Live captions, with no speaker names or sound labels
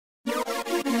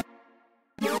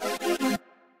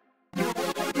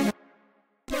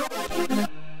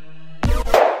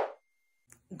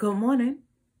Good morning.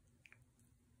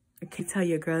 I can tell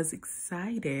your girl's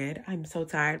excited. I'm so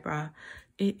tired, bro.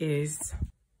 It is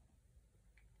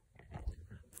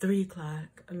 3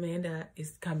 o'clock. Amanda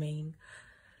is coming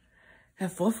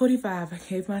at 4:45. I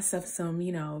gave myself some,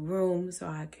 room so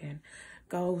I can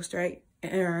go straight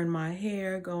and iron my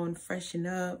hair, go and freshen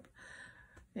up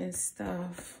and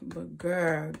stuff. But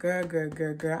girl,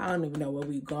 I don't even know where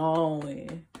we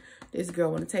going. This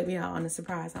girl want to take me out on a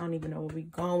surprise. I don't even know where we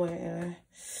going.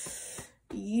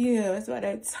 Yeah, it's about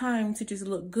that time to just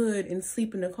look good and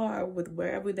sleep in the car with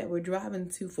wherever that we're driving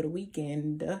to for the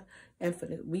weekend. And for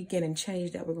the weekend and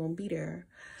change that we're going to be there.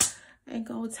 And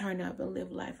go turn up and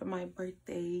live life for my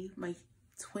birthday. My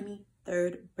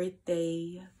 23rd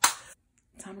birthday.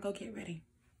 Time to go get ready.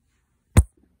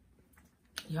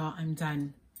 Y'all, I'm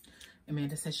done.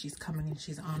 Amanda says she's coming and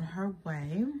she's on her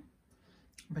way.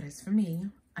 But as for me,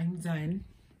 I'm done.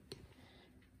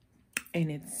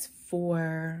 And it's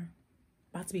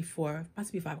about to be 5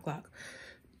 o'clock.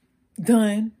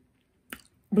 Done.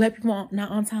 Black people not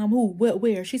on time. Who?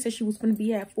 Where? She said she was going to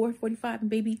be at 4:45 and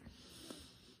baby,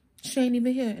 she ain't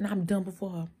even here. And I'm done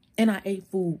before her. And I ate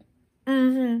food.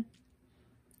 Hey,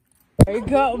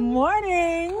 good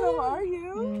morning. How are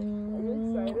you? Are you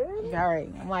excited? All right.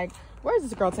 I'm like, where's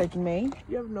this girl taking me?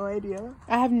 You have no idea.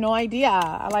 I have no idea.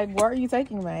 I like, where are you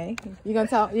taking me? You gonna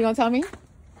tell me?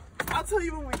 I'll tell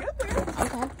you when we get there.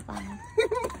 Okay, fine.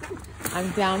 I'm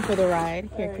down for the ride.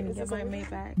 Here, right, can you get my mate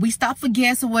back? We stopped for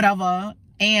gas or whatever,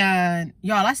 and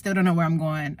y'all, I still don't know where I'm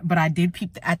going, but I did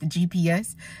peep at the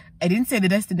GPS. It didn't say the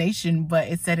destination, but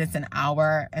it said it's an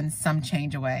hour and some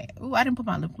change away. Ooh, I didn't put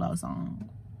my lip gloss on.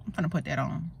 I'm gonna put that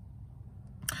on.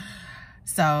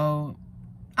 So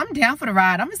I'm down for the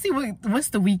ride. I'm gonna see what's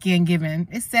the weekend giving.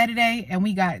 It's Saturday and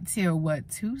we got till what,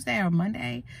 Tuesday or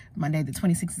Monday? Monday the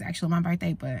 26th is actually my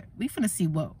birthday, but we finna see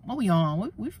what we on.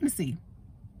 We finna see.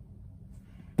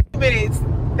 Minutes.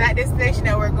 That destination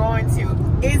that we're going to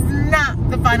is not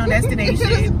the final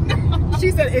destination.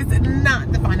 She said it's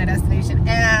not the final destination,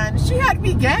 and she had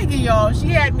me gagging, y'all. She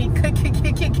had me kicking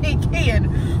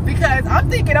because I'm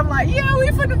thinking, I'm like, yeah, we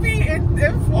finna be in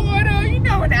Florida,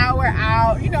 an hour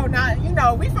out,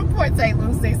 we from Port St.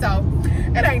 Lucie, so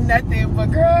it ain't nothing.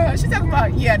 But girl, she's talking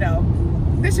about, yeah, no,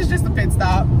 this is just a pit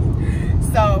stop.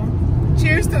 So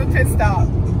cheers to the pit stop.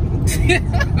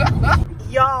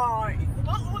 Y'all,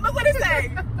 look what it say.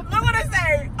 Look what it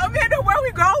say. Amanda, where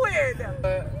we going?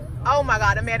 Oh my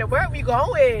God, Amanda, where are we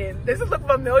going? This look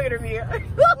familiar to me.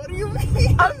 What do you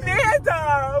mean?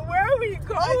 Amanda, where are we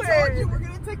going? I told you we're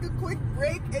gonna take a quick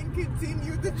break and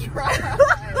continue the drive.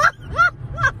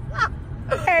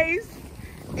 Suitcase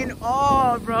and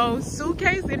all, bro.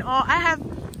 Suitcase and all. I have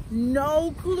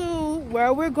no clue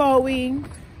where we're going.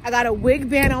 I got a wig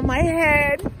band on my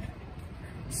head.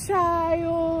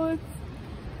 Child.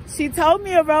 She told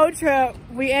me a road trip.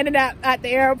 We ended up at the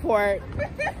airport.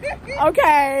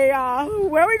 Okay,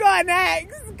 where we going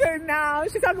next? Cause now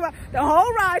she's talking about the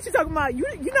whole ride. She's talking about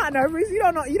you're not nervous. You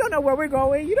don't know where we're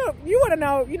going. You want to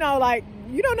know. You don't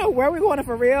know where we're going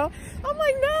for real. I'm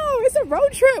like, no, it's a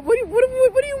road trip. What do you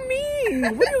mean?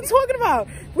 What are you talking about?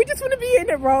 We just want to be in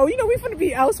the road. We want to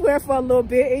be elsewhere for a little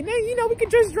bit, and then we can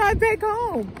just drive back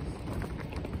home.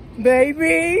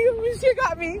 Baby, she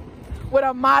got me. With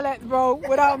a mallet, bro.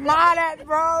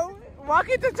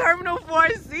 Walking to Terminal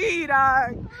 4C,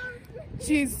 dog.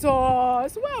 Jesus.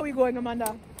 Where are we going,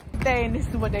 Amanda? This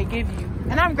is what they give you.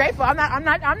 And I'm grateful. I'm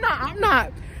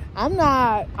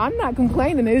not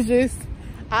complaining. It's just,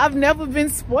 I've never been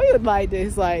spoiled like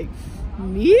this. Like,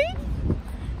 me?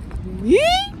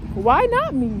 Why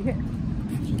not me?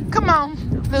 Come on,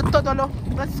 little Totolo.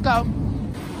 Let's go.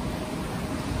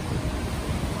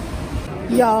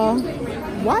 Y'all,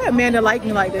 why Amanda like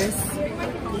me like this?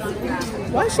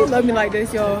 Why she love me like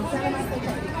this, y'all?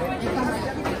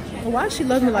 Why she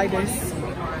love me like this? Where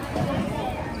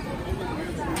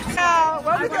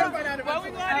we going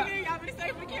again? Y'all be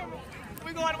safe for camera.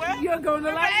 We going where? You're going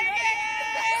to Vegas!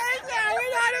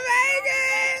 We're going to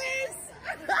Vegas!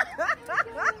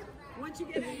 Once you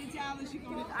get the towels, you're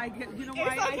gonna. It's okay.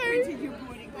 I printed your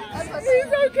boarding pass.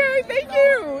 It's okay. Thank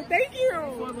you.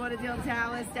 Fort Lauderdale,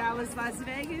 Dallas, Las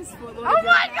Vegas. Fort Lauderdale. Oh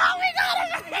my God, we got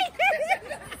it!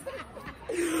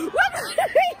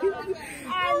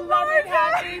 I love it.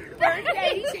 Happy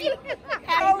birthday to you.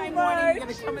 Happy morning. You're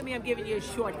gonna come with me. I'm giving you a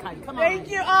shortcut. Come on.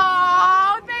 Thank you.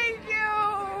 Oh, thank you.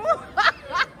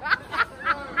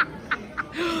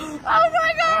 Oh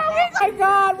my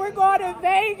God, we're going to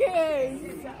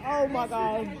Vegas. Oh my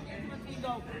God.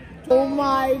 Oh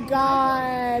my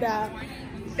God.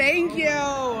 Thank you.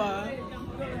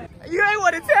 You ain't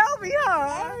want to tell me,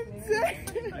 huh?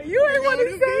 You ain't want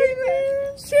to say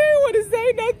nothing. She ain't want to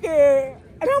say nothing.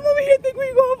 And I'm over here thinking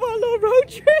we going for a little road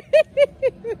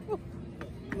trip.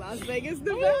 Las Vegas,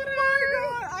 Nevada. Oh my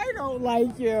God, I don't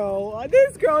like you.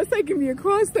 This girl is taking me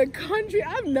across the country.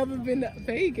 I've never been to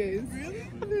Vegas. Really?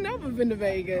 I've never been to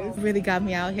Vegas. Really got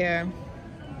me out here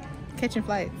catching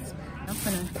flights. I'm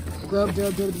gonna grub.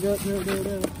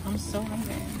 I'm so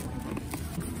hungry.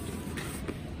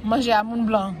 Manger à mon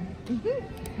blanc.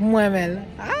 Muah.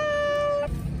 Ah!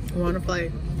 We're on a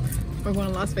flight. We're going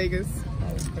to Las Vegas.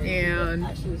 And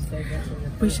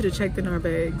we should have checked in our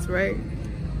bags, right?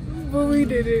 But we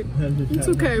didn't. It's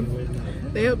okay.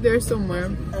 They up there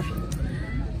somewhere.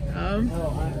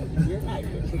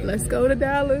 Let's go to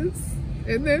Dallas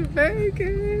and then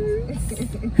Vegas.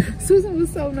 Susan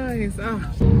was so nice.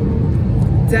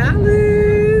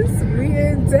 Dallas. We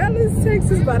in Dallas,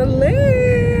 Texas by the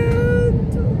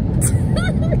land.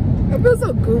 I feel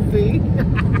so goofy.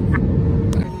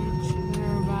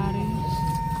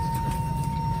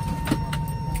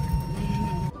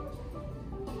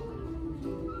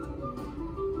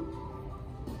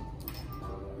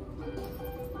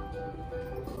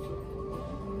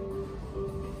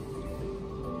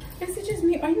 Is it just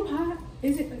me? Are you hot?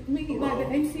 Is it me? Like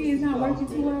the AC is not working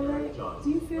too well, right? Do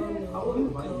you feel it?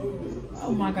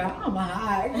 Oh my God, I'm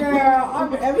hot,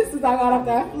 girl. Ever since I got off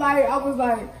that flight, I was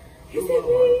like, is it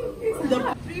me? It's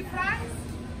hot. 3 fries?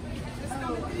 Let's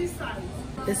go with 3 fries.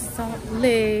 The Salt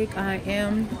Lake. I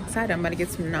am excited. I'm about to get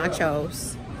some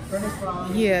nachos.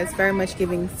 Yeah, it's very much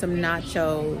giving some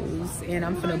nachos, and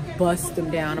I'm gonna bust them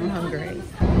down. I'm hungry.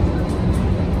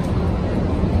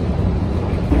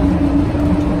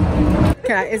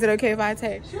 Is it okay if I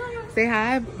take? Sure. Say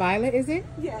hi, Violet, is it?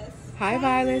 Yes. Hi,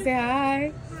 Violet, say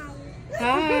hi.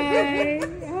 Hi.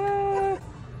 Hi.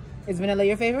 Is vanilla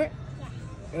your favorite?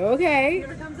 Yeah. Okay. Give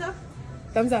her a thumbs up?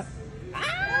 Thumbs up.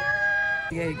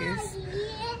 Yeah, you guys.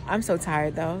 I'm so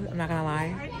tired though, I'm not gonna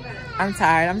lie. I'm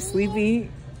tired, I'm sleepy,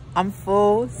 I'm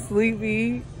full,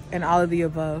 sleepy, and all of the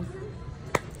above.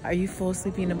 Are you full,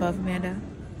 sleepy, and above, Amanda?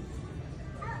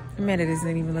 Amanda doesn't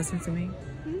even listen to me.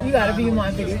 You gotta be in my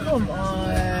video. Come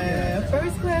on.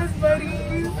 First class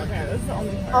buddies. Okay, that's the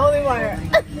only one. Only one. You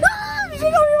gonna be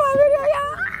in my video,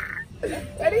 y'all.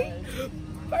 Ready?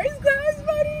 First class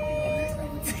buddies.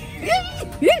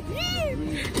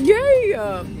 Yay.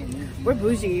 We're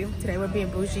bougie. Today we're being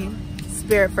bougie.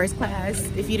 Spirit first class.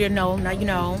 If you didn't know, now you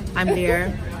know. I'm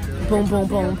there. Boom, boom,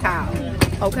 boom, pow.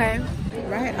 Okay?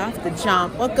 Right off the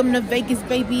jump. Welcome to Vegas,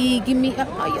 baby. Give me up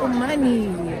all your money.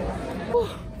 Whew.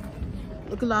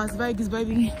 Look at Las Vegas,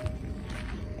 baby.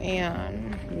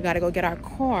 And we gotta go get our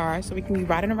car so we can be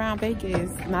riding around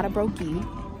Vegas. Not a brokey.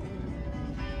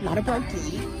 Not a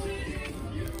brokey.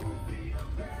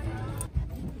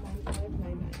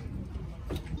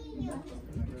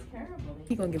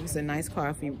 He gonna give us a nice car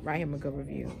if we write him a good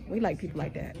review. We like people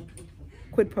like that.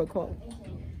 Quid pro quo.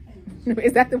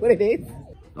 Is that what it is?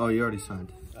 Oh, you already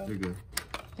signed. You're good.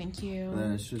 Thank you. And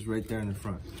then it's just right there in the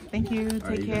front. Thank you. Take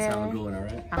care. You guys have a good one, all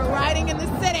right? We're riding in the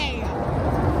city.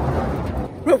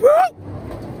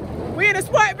 We in a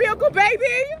sport vehicle,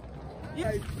 baby.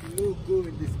 You look good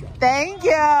with this guy. Thank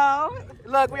you.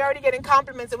 Look, we're already getting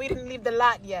compliments and we didn't leave the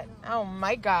lot yet. Oh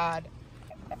my God.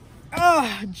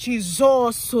 Oh,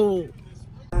 Jesus.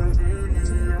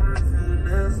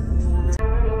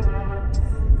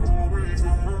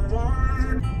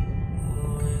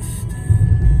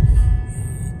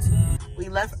 We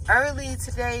left early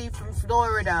today from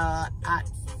Florida at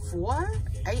 4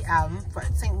 a.m. for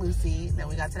St. Lucie. Then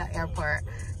we got to the airport.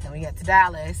 Then we got to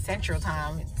Dallas Central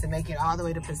Time to make it all the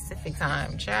way to Pacific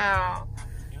Time. Ciao.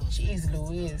 Jeez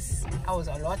Louise. That was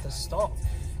a lot of stuff.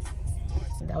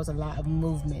 That was a lot of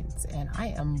movement. And I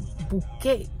am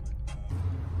bouquet.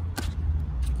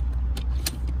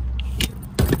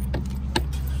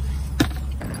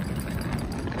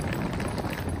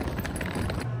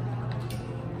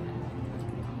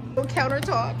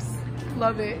 Countertops.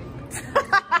 Love it.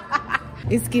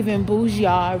 It's giving bougie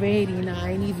already, and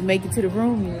I ain't even make it to the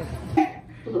room yet.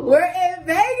 We're in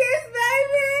Vegas,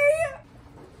 baby!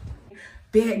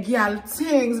 Big gal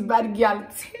things, bad gal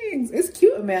things. It's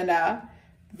cute, Amanda.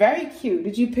 Very cute.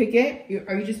 Did you pick it?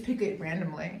 Or you just pick it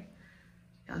randomly?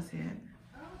 Y'all see it?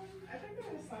 I think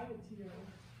I assigned it to you.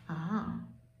 Ah,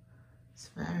 it's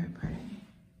very pretty.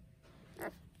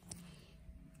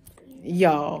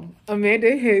 Y'all,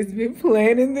 Amanda has been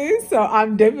planning this, so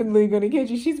I'm definitely gonna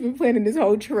catch you. She's been planning this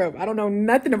whole trip. I don't know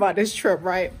nothing about this trip,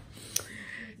 right?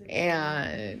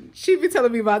 And she been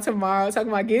telling me about tomorrow, talking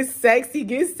about get sexy,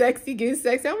 get sexy, get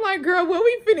sexy. I'm like, girl, where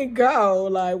we finna go?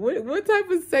 Like, what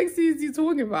type of sexy is you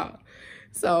talking about?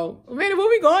 So, Amanda, where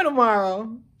we going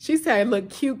tomorrow? She said, look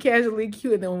cute, casually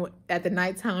cute. And then at the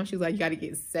nighttime, she was like, you got to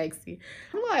get sexy.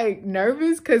 I'm like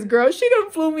nervous because, girl, she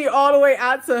done flew me all the way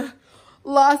out to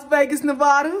Las Vegas,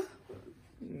 Nevada.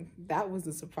 That was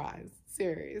a surprise.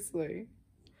 Seriously.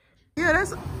 Yeah,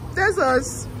 that's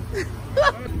us.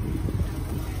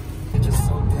 Just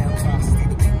so damn toxic,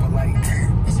 the people like,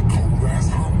 it's a cold ass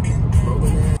honky.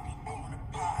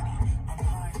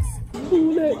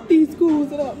 Who let these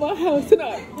schools out my house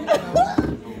tonight?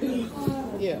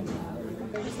 Yeah.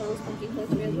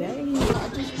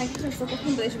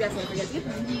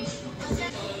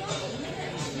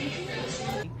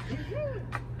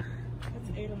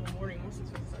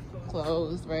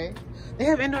 Closed, right? They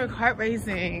have indoor kart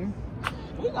racing.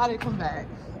 We gotta come back.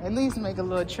 At least make a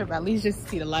little trip. At least just to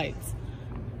see the lights.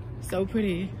 So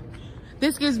pretty.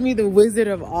 This gives me the Wizard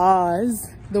of Oz.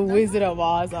 The Wizard of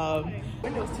Oz.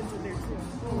 Windows tinted there too.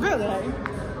 Really?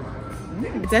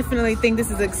 Definitely think this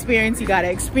is an experience you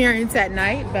gotta experience at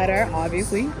night. Better,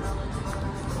 obviously.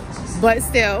 But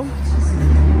still.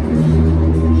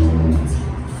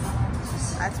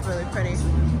 That's really pretty.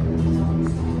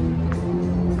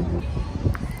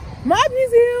 My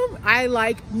museum. I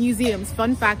like museums.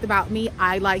 Fun fact about me,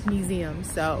 I like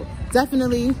museums. So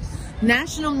definitely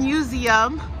National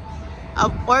Museum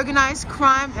of Organized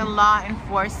Crime and Law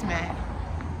Enforcement.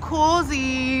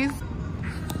 Coolsies.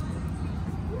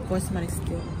 Of course, somebody's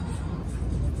still.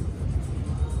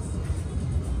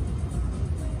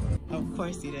 Of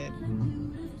course you did.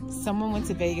 Someone went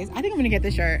to Vegas. I think I'm gonna get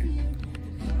this shirt.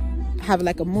 Have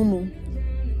like a muumuu.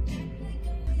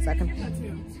 So I can.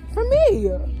 For me,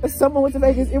 someone went to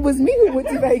Vegas. It was me who went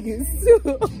to Vegas.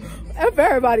 And for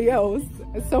everybody else,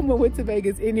 someone went to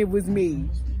Vegas and it was me.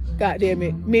 God damn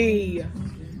it, me.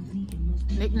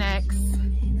 Knickknacks.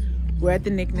 We're at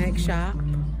the knickknack shop.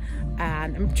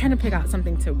 And I'm trying to pick out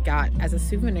something to get as a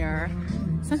souvenir.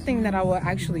 Something that I will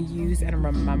actually use and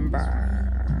remember.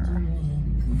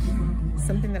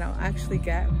 Something that I'll actually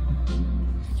get.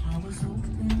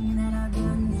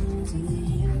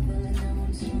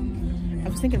 I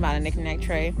was thinking about a knick-knack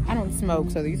tray. I don't smoke,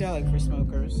 so these are like for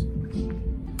smokers.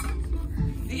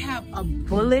 They have a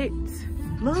bullet.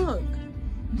 Look,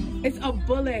 it's a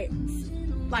bullet.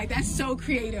 Like, that's so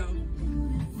creative.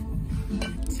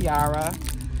 Tiara.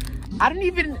 I don't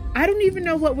even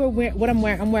know what I'm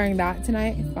wearing. I'm wearing that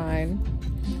tonight. Fine.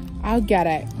 I'll get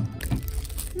it.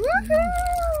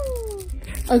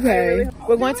 Woohoo! Okay,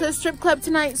 we're going to a strip club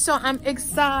tonight, so I'm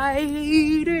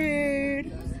excited.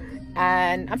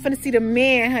 And I'm finna see the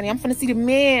man, honey. I'm finna see the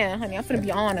man, honey. I'm finna be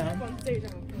on him.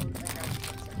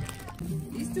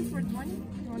 These 2 for 20?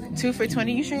 2 for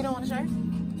 20. You sure you don't want to try?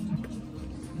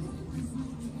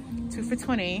 2 for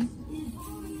 20.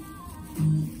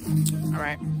 All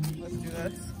right, let's do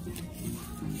this.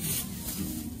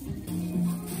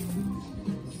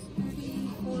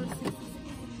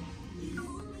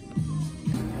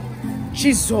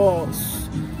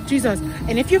 Jesus.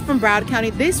 And if you're from Broward County,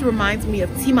 this reminds me of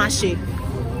Timache.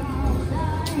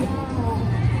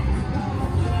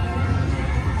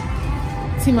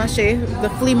 Timache, the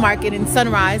flea market in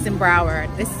Sunrise in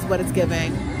Broward. This is what it's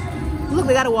giving. Look,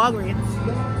 they got a Walgreens.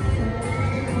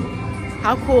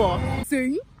 How cool.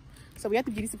 See? So we at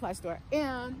the beauty supply store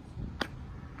and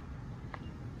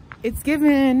it's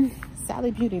giving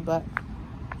Sally Beauty, but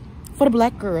for the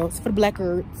black girls,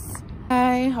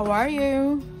 Hi, how are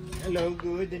you? Hello,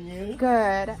 good, and you?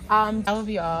 Good. I love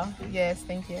y'all. Yes,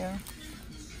 thank you.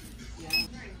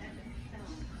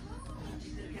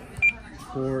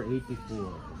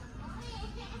 $4.84.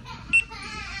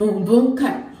 Boom boom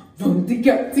clap, boom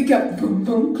ticka, boom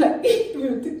boom clap. Zigzag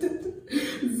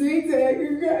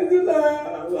across the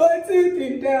line, 1, 2,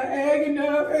 3, diagonal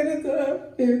up and it's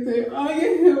up. Is it on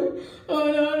your hip?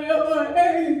 On your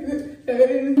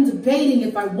I'm debating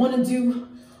if I want to do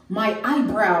my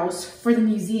eyebrows for the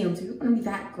museum. Do you want to be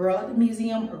that girl at the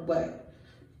museum or what?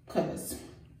 Cause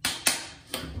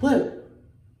what?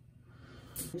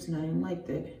 It's not even like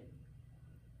that.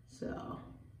 So.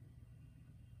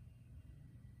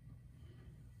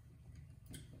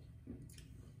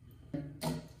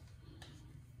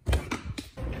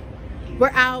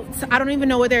 We're out. I don't even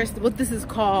know what this is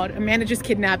called. Amanda just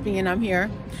kidnapped me and I'm here.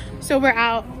 So we're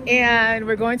out and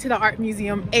we're going to the art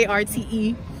museum,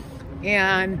 ARTE.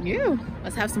 And yeah,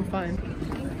 let's have some fun.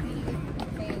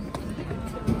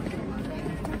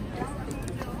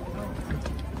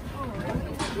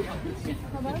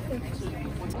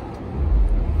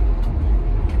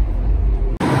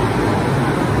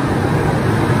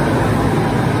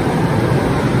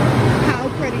 How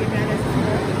pretty Amanda is.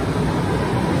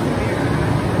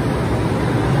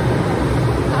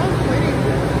 How pretty.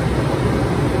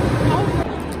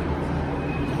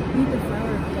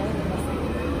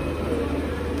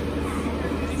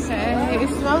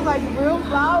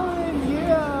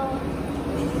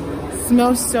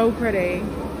 Smells so pretty.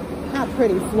 Not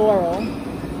pretty, floral.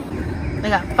 They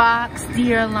got fox,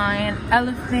 deer, lion,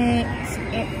 elephant.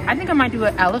 I think I might do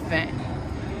an elephant.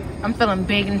 I'm feeling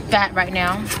big and fat right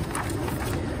now.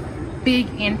 Big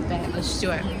and fat. Let's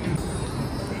do it.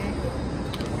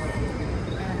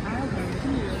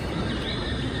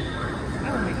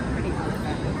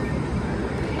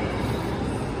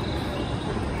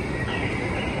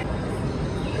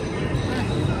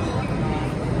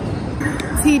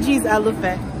 TG's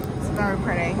elephant. It's very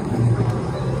pretty.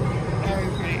 Very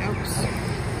pretty. Oops.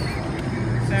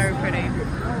 Very pretty.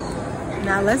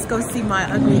 Now let's go see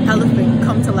my ugly elephant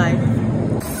come to life.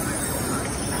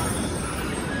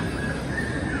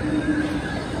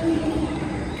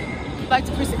 Like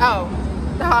to pursue. Oh.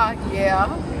 Yeah.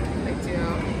 They do.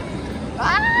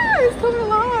 Ah, it's coming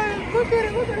alive. Look at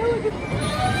it. Look at it. Look at it.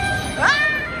 Ah,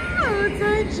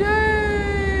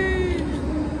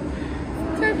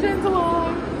 Tension's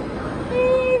alive.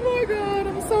 Oh my god,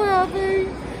 I'm so happy.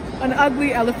 An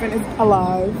ugly elephant is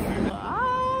alive.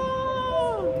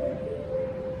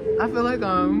 I feel like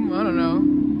I don't know,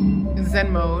 in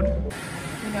Zen mode.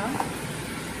 You know?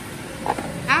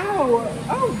 Ow!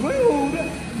 Oh,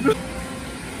 rude!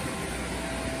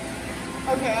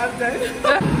 Okay, I'm done.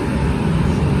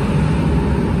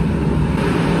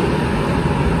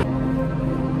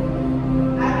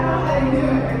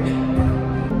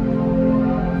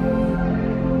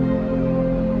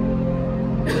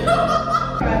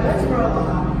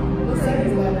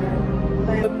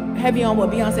 Heavy on what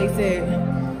Beyonce said.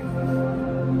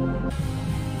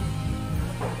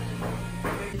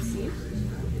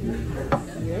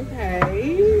 Okay,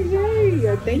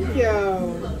 yay, thank you.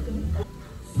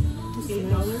 It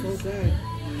smells so good.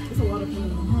 It's a lot of fun,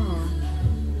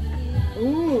 huh?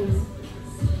 Ooh,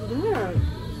 yeah.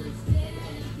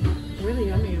 Really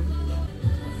yummy.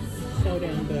 So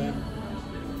damn good.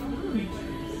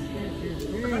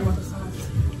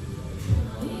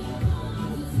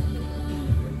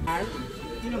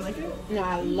 You don't like it? No,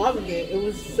 I loved it. It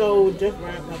was so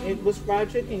different. Like, it was fried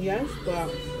chicken, yes,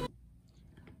 but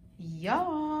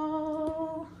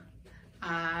y'all,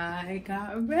 I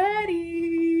got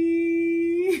ready.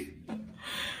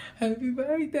 Happy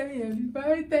birthday, happy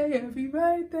birthday, happy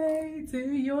birthday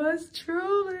to yours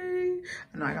truly.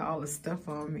 And I got all the stuff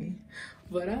on me,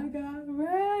 but I got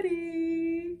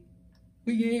ready.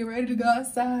 We getting ready to go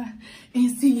outside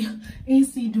and see the man. You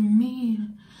see the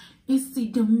man. You see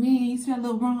that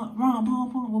little rom pom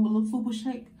pom with a little football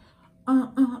shake.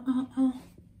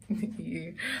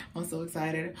 Yeah, I'm so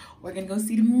excited. We're gonna go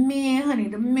see the man, honey,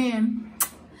 the man.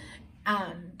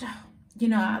 And you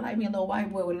know, I like me a little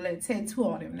white boy with a little tattoo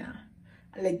on him now.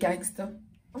 A little gangster.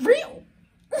 Real.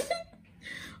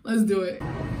 Let's do it.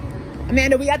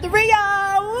 Amanda, we at the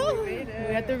Rio. We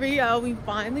at the Rio. We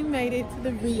finally made it to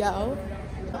the Rio.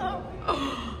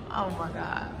 Oh my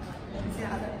God.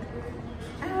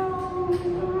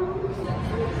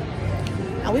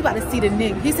 Oh, we about to see the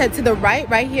Nick. He said to the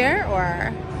right here,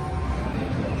 or?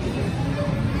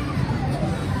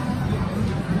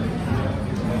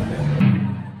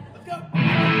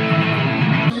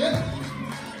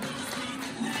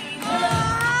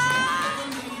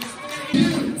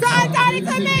 Daddy,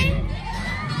 come in.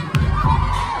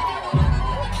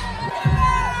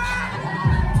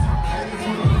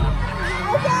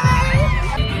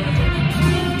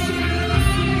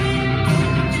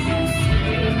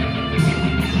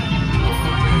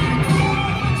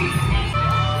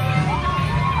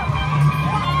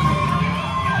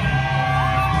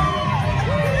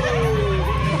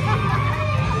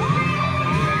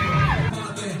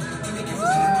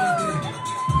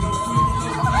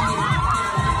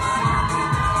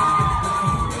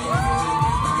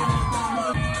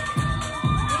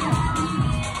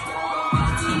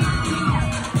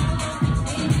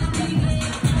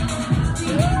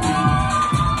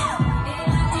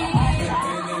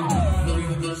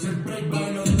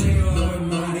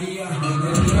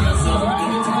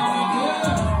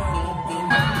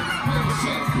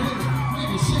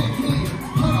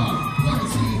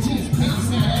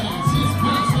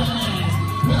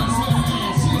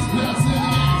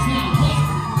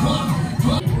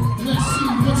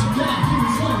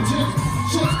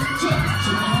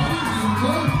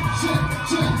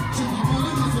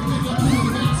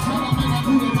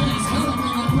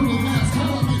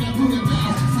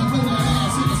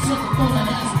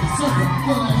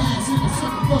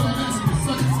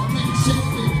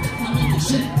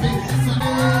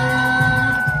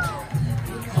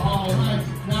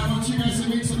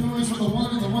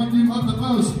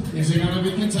 Is it gonna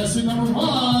be contestant number 1?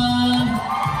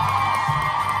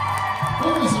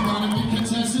 Or is it gonna be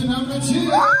contestant number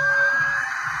 2?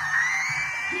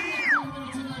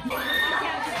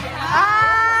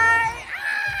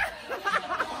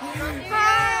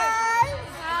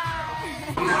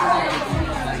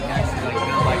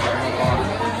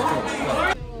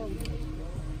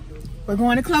 We're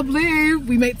going to Club Live.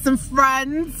 We made some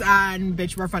friends and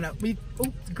bitch, we're finna, we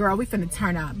finna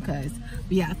turn up because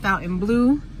we at Fountain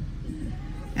Blue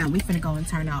and we finna go and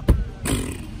turn up.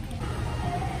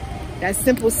 That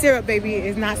simple syrup, baby,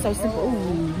 is not so simple.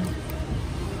 Ooh.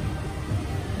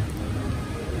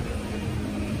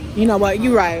 You know what?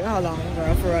 You right. Hold on,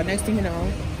 girl. For real. Next thing you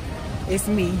know, it's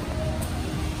me.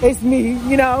 It's me.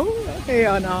 You know?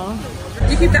 Hell no.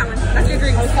 You keep that one. That's your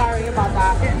drink. I'm sorry about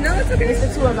that. No, it's okay. It's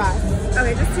the two of us.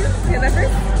 Okay, just two. Okay, that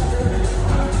first.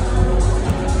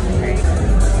 Great.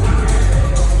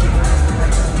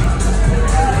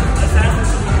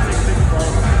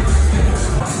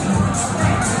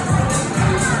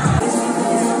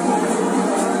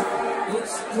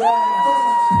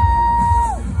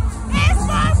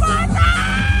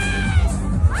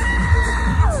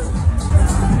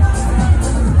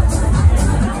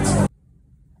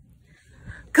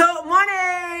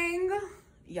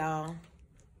 Y'all,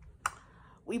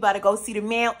 we about to go see the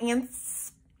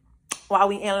mountains while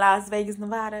we in Las Vegas,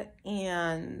 Nevada,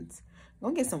 and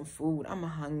gonna get some food. I'm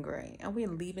hungry, and we're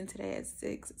leaving today at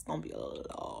 6. It's gonna be a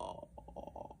long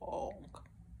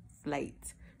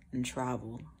flight and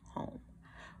travel home.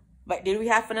 But did we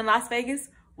have fun in Las Vegas?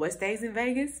 What stays in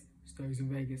Vegas? Stays in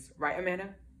Vegas, right,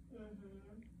 Amanda?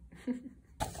 Mm-hmm.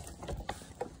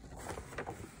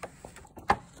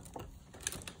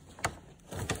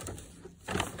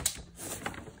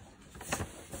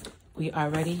 We are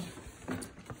ready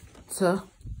to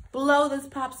blow this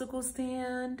popsicle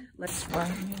stand. Let's right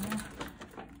here.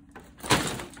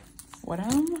 What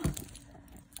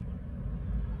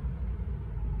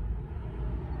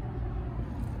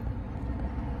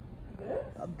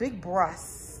a big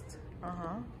breast.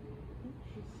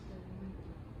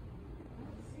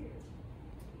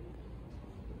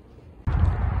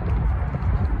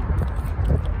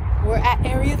 We're at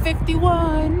Area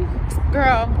 51.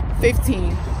 Girl,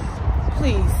 15.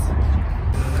 Please.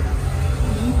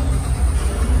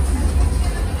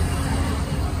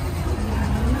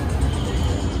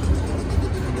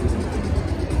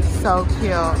 So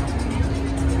cute.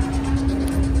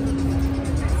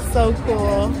 So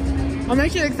cool. I'm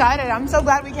actually excited. I'm so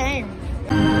glad we came.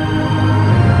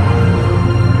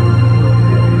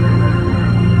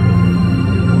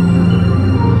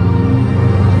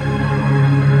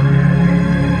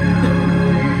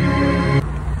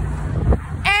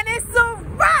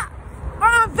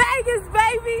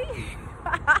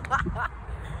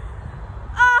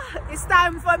 It's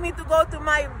time for me to go to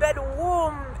my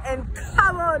bedroom and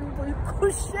come on, we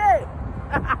couche.